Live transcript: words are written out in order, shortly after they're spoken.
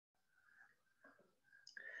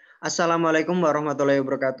Assalamualaikum warahmatullahi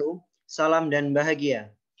wabarakatuh. Salam dan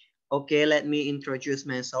bahagia. Okay, let me introduce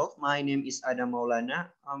myself. My name is Adam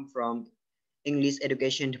Maulana. I'm from English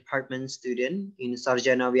Education Department student in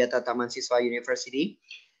Sarjana Wiyata Taman Siswa University.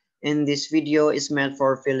 And this video is meant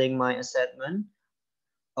for filling my assessment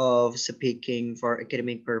of speaking for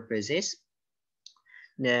academic purposes.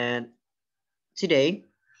 Then today,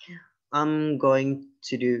 I'm going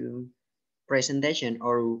to do presentation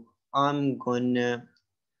or I'm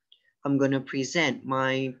gonna present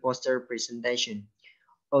my poster presentation.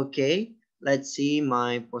 Okay, let's see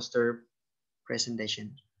my poster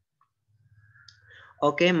presentation.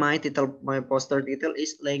 Okay, my poster title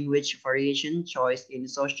is Language Variation Choice in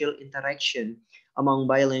Social Interaction Among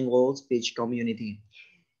Bilingual Speech Community.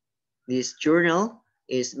 This journal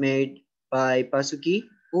is made by Pasuki,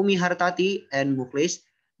 Umi Hartati, and Mukhlis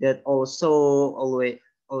that also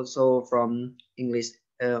from English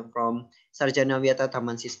from Sarjana Wiyata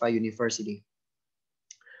Taman Siswa University.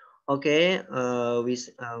 Okay, we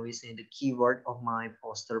say the keyword of my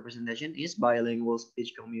poster presentation is bilingual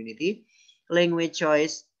speech community, language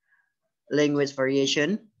choice, language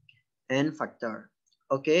variation, and factor.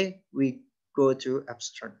 Okay, we go to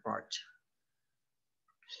abstract part.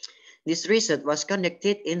 This research was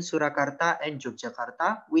conducted in Surakarta and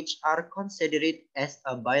Yogyakarta, which are considered as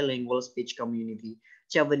a bilingual speech community,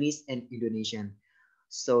 Javanese and Indonesian.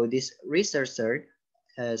 So this researcher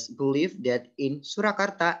has believed that in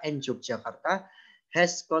Surakarta and Yogyakarta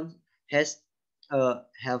have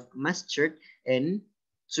mastered in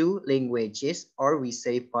two languages, or we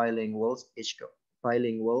say bilingual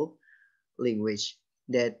language.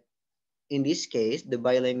 That in this case, the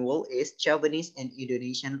bilingual is Javanese and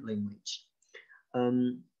Indonesian language.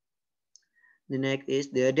 The next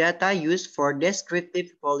is the data used for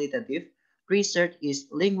descriptive qualitative research is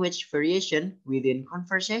language variation within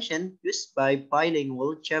conversation used by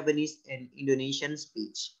bilingual Javanese and Indonesian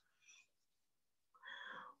speech.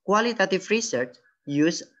 Qualitative research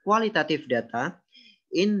use qualitative data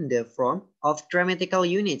in the form of grammatical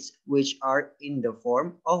units, which are in the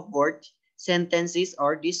form of words, sentences,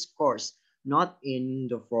 or discourse, not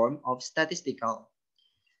in the form of statistical.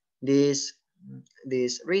 This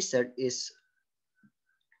research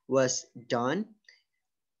was done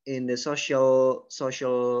in the social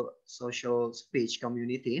speech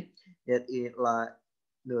community that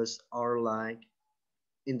those are like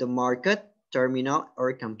in the market, terminal,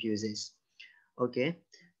 or campuses. Okay,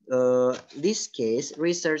 this case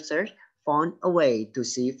researchers found a way to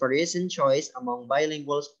see variation choice among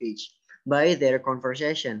bilingual speech by their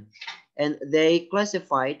conversation, and they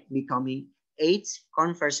classified becoming 8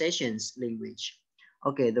 conversations language.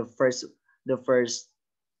 Okay, the first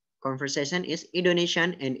conversation is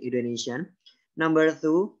Indonesian and Indonesian. Number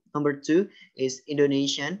two is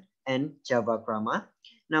Indonesian and Java Krama.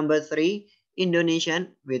 Number 3,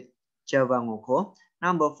 Indonesian with Java Ngoko.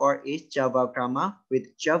 Number 4 is Java Krama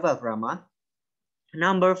with Java Krama.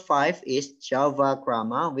 Number 5 is Java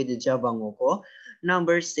Krama with Java Ngoko.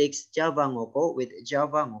 Number 6, Java Ngoko with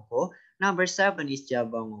Java Ngoko. Number 7 is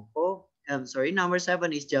Java Ngoko. Number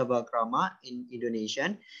 7 is Java Krama in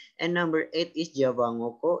Indonesian. And number 8 is Java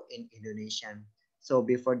Ngoko in Indonesian. So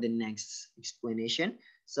before the next explanation,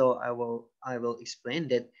 so I will explain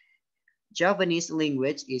that Javanese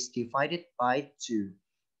language is divided by 2.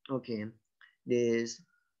 Okay, this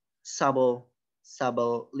subtle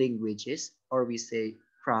languages, or we say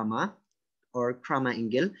krama or krama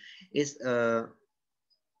inggil, is a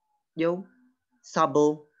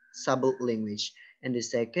subtle language, and the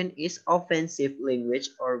second is offensive language,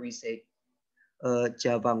 or we say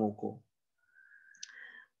Java Ngoko.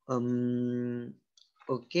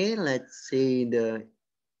 Okay, let's say the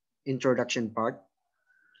introduction part.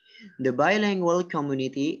 The bilingual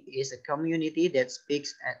community is a community that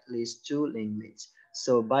speaks at least 2 languages.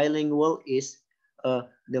 So bilingual is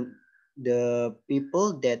the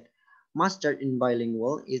people that mastered in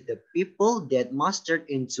bilingual is the people that mastered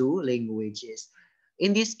in 2 languages.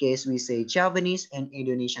 In this case, we say Javanese and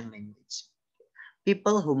Indonesian language.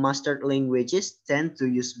 People who mastered languages tend to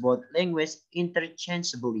use both languages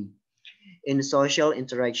interchangeably in social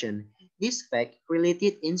interaction. This fact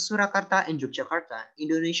related in Surakarta and Yogyakarta,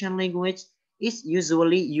 Indonesian language is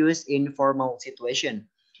usually used in formal situation,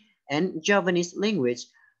 and Javanese language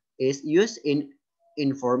is used in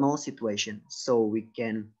informal situation. So we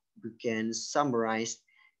can summarize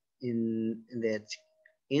in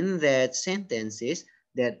that sentences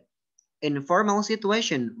that in formal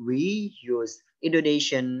situation we use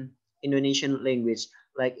Indonesian language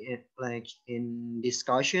like in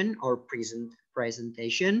discussion or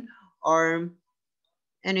presentation or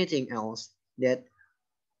anything else that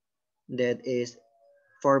is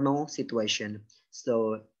formal situation.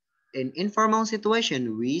 So in informal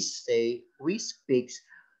situation, we speak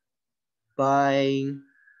by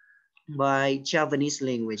Javanese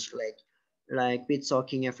language, like we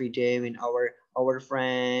talking every day with our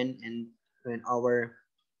friend and when our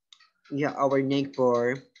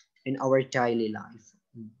neighbor in our daily life.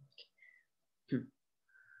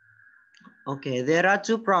 Okay, there are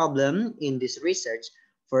two problems in this research.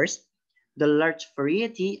 First, the large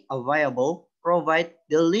variety available provide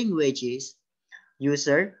the languages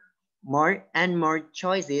user more and more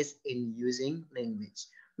choices in using language.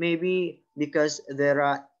 Maybe because there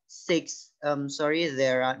are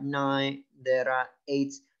there are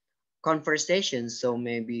eight conversations. So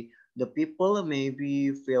maybe the people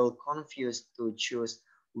maybe feel confused to choose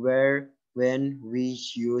where when we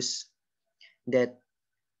use that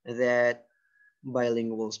that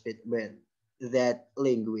bilingual speech when that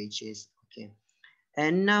language is okay.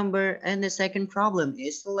 And the second problem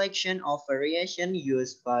is selection of variation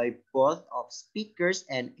used by both of speakers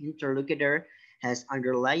and interlocutor has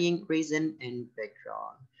underlying reason and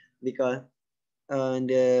background because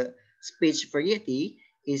the speech variety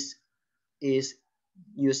is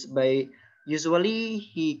used by usually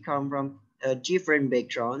he come from a different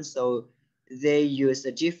background, so they use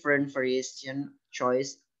a different variation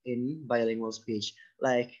choice in bilingual speech.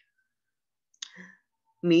 Like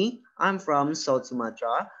me, I'm from South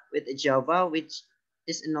Sumatra with Java, which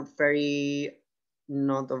is not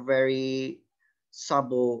a very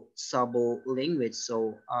subtle language.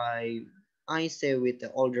 So I say with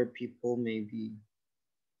the older people maybe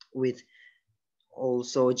with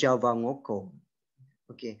also Java Ngoko.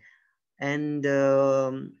 Okay, and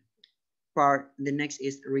the next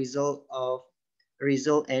is result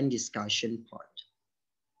and discussion part.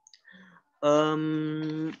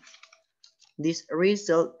 Um, These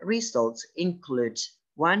results include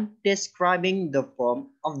one, describing the form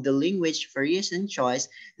of the language variation choice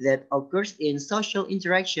that occurs in social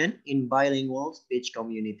interaction in bilingual speech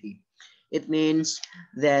community. It means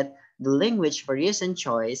that the language variation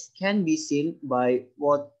choice can be seen by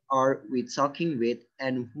what are we talking with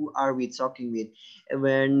and who are we talking with.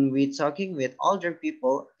 When we talking with older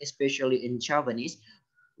people, especially in Javanese,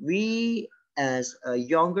 we as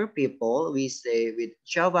younger people we say with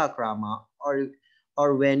Java grammar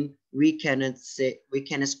or when we cannot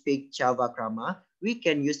speak Java grammar, we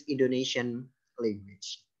can use Indonesian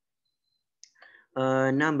language.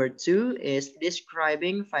 Number two is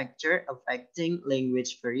describing factor affecting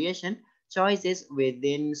language variation choices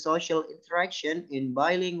within social interaction in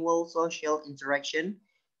bilingual social interaction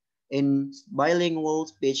in bilingual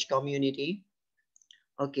speech community.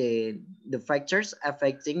 Okay, the factors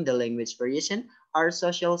affecting the language variation are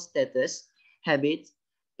social status, habits,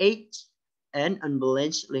 age, and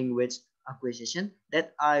unbalanced language acquisition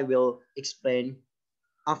that I will explain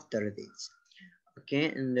after this.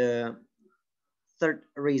 Okay, and the third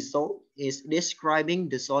result is describing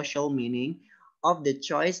the social meaning of the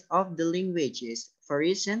choice of the languages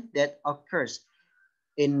variation that occurs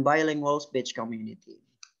in bilingual speech community.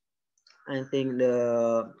 I think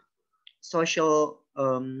the social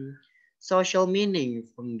social meaning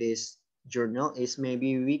from this journal is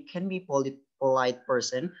maybe we can be polite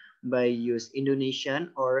person by use Indonesian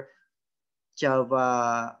or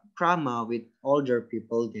Java grammar with older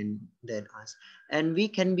people than us, and we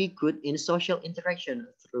can be good in social interaction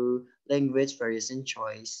through language variation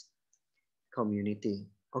choice community.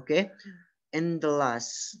 Okay, and the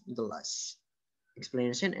last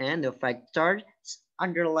explanation and the factors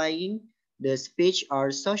underlying the speech are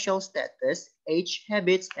social status, age,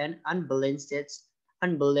 habits, and unbalanced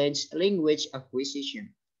language acquisition.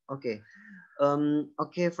 Okay.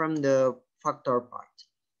 Okay, from the factor part.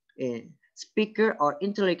 Speaker or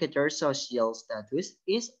interlocutor social status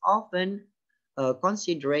is often a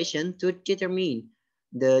consideration to determine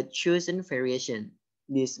the chosen variation.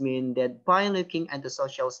 This means that by looking at the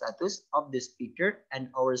social status of the speaker and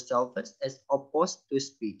ourselves as opposed to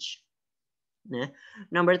speech. Nah.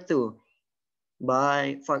 Number two,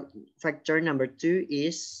 factor number two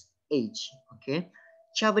is age. Okay,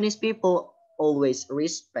 Japanese people always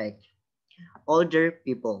respect older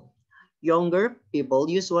people. Younger people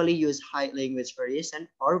usually use high language variation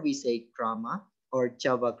or we say grammar or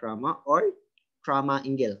Java grammar or grammar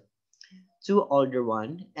Inggil to older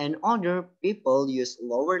one, and older people use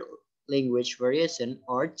lower language variation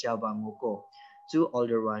or Java Moko to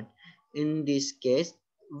older one. In this case,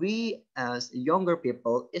 we as younger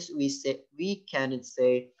people is we cannot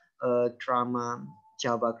say grammar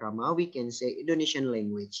Java grammar, we can say Indonesian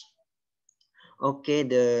language. Okay,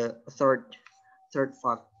 the third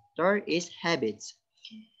factor is habits.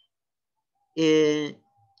 Eh,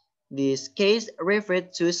 This case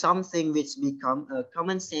referred to something which become a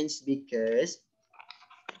common sense because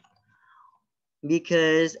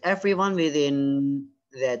everyone within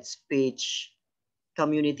that speech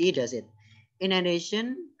community does it. In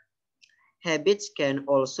addition, habits can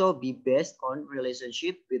also be based on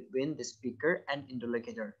relationship between the speaker and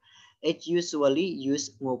interlocutor. It usually use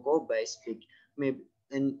ngoko by speak. Maybe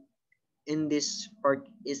in this part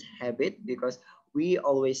is habit because we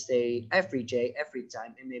always say every day, every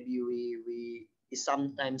time, and maybe we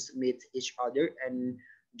sometimes meet each other and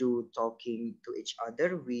do talking to each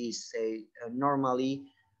other. We say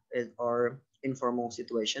normally or informal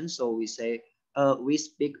situation, so we say we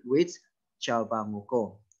speak with Java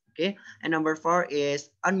Ngoko. Okay, and number four is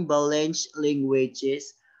unbalanced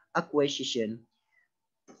languages acquisition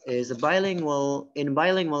is bilingual in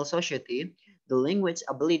bilingual society, the language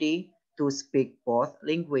ability to speak both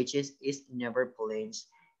languages is never balanced.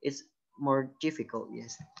 It's more difficult,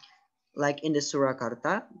 yes. Like in the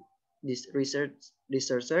Surakarta, this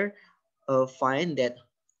researcher find that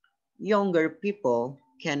younger people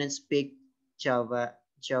cannot speak Java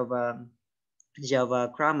Java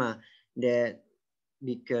Java grammar that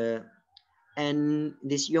because and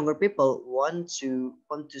these younger people want to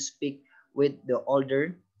speak with the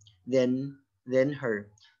older than her,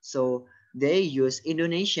 so they use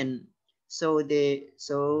Indonesian, so he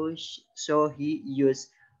used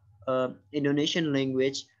Indonesian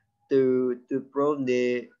language to prove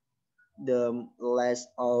the less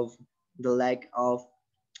of the lack of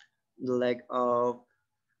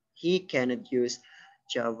he cannot use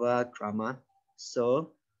Java grammar,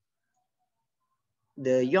 so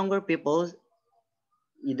the younger people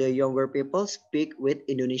speak with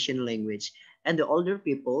Indonesian language, and the older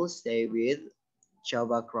people stay with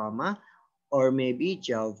Java grammar or maybe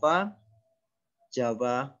Java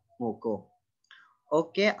Moko.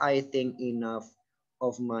 Okay, I think enough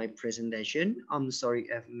of my presentation. I'm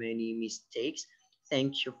sorry I have many mistakes.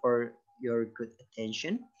 Thank you for your good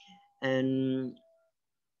attention, and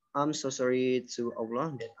I'm so sorry to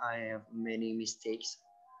Allah that I have many mistakes.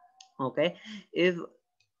 Okay, if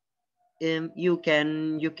you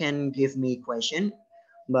can give me question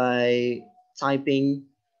by typing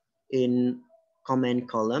in comment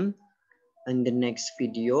column. In the next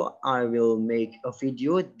video I will make a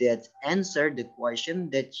video that answer the question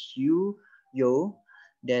that you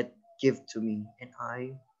that give to me, and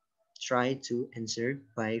I try to answer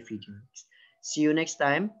by video. See you next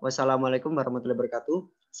time. Wassalamualaikum warahmatullahi wabarakatuh.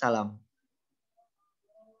 Salam.